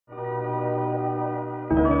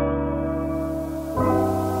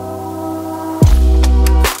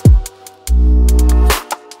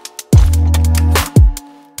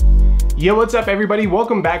Yo, what's up everybody?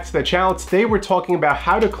 Welcome back to the channel. Today we're talking about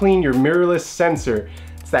how to clean your mirrorless sensor.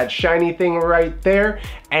 It's that shiny thing right there.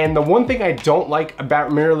 And the one thing I don't like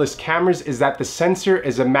about mirrorless cameras is that the sensor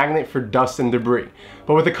is a magnet for dust and debris.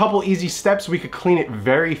 But with a couple easy steps, we could clean it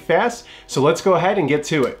very fast. So let's go ahead and get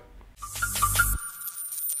to it.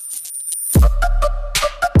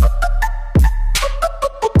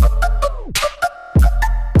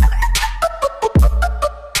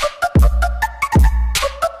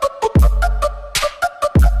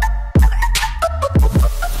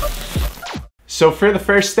 So for the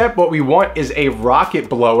first step, what we want is a rocket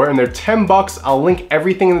blower, and they're 10 bucks. I'll link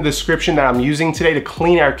everything in the description that I'm using today to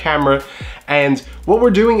clean our camera. And what we're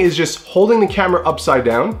doing is just holding the camera upside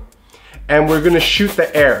down, and we're gonna shoot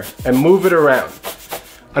the air and move it around.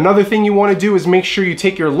 Another thing you wanna do is make sure you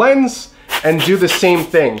take your lens and do the same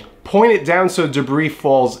thing. Point it down so debris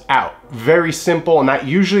falls out. Very simple, and that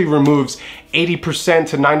usually removes 80%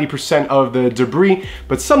 to 90% of the debris,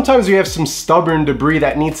 but sometimes we have some stubborn debris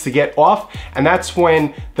that needs to get off, and that's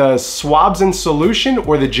when the swabs in solution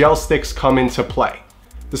or the gel sticks come into play.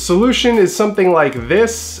 The solution is something like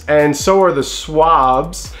this, and so are the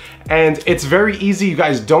swabs. And it's very easy. You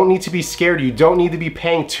guys don't need to be scared. You don't need to be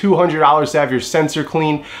paying $200 to have your sensor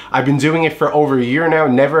cleaned. I've been doing it for over a year now.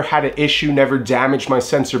 Never had an issue, never damaged my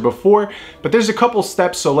sensor before. But there's a couple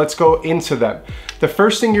steps, so let's go into them. The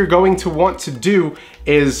first thing you're going to want to do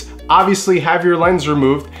is obviously have your lens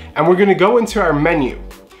removed, and we're gonna go into our menu.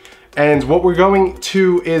 And what we're going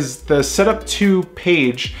to is the setup 2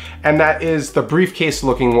 page, and that is the briefcase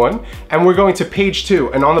looking one. And we're going to page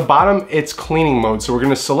 2, and on the bottom, it's cleaning mode. So we're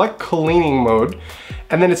gonna select cleaning mode,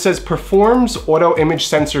 and then it says performs auto image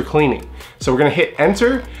sensor cleaning. So we're gonna hit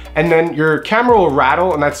enter, and then your camera will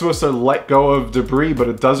rattle, and that's supposed to let go of debris, but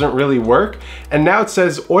it doesn't really work. And now it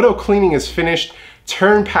says auto cleaning is finished,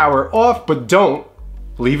 turn power off, but don't,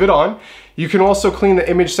 leave it on. You can also clean the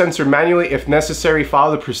image sensor manually if necessary.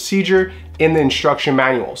 Follow the procedure in the instruction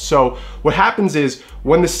manual. So what happens is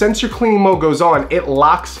when the sensor cleaning mode goes on, it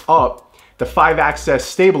locks up the 5-axis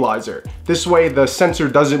stabilizer. This way the sensor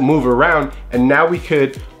doesn't move around, and now we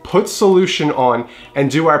could put solution on and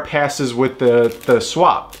do our passes with the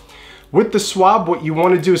swab. With the swab, what you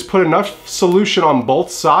want to do is put enough solution on both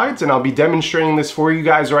sides, and I'll be demonstrating this for you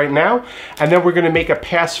guys right now. And then we're going to make a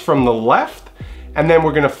pass from the left, and then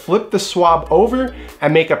we're gonna flip the swab over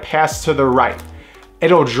and make a pass to the right.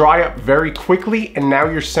 It'll dry up very quickly, and now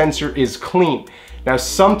your sensor is clean. Now,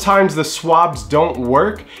 sometimes the swabs don't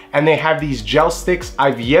work and they have these gel sticks.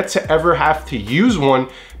 I've yet to ever have to use one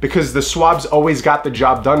because the swabs always got the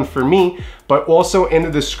job done for me, but also in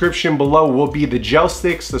the description below will be the gel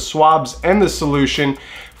sticks, the swabs, and the solution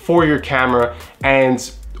for your camera.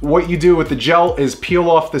 And what you do with the gel is peel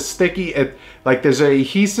off the sticky, like there's an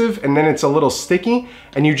adhesive and then it's a little sticky,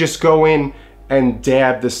 and you just go in and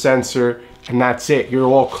dab the sensor, and that's it, you're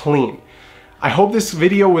all clean. I hope this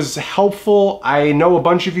video was helpful. I know a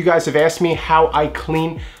bunch of you guys have asked me how I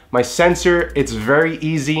clean my sensor. It's very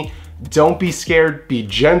easy. Don't be scared, be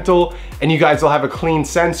gentle, and you guys will have a clean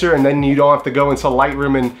sensor, and then you don't have to go into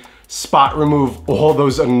Lightroom and spot remove all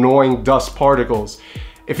those annoying dust particles.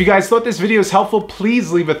 If you guys thought this video was helpful,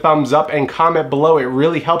 please leave a thumbs up and comment below. It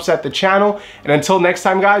really helps out the channel. And until next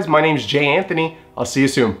time, guys, my name's Jay Anthony. I'll see you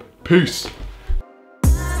soon. Peace.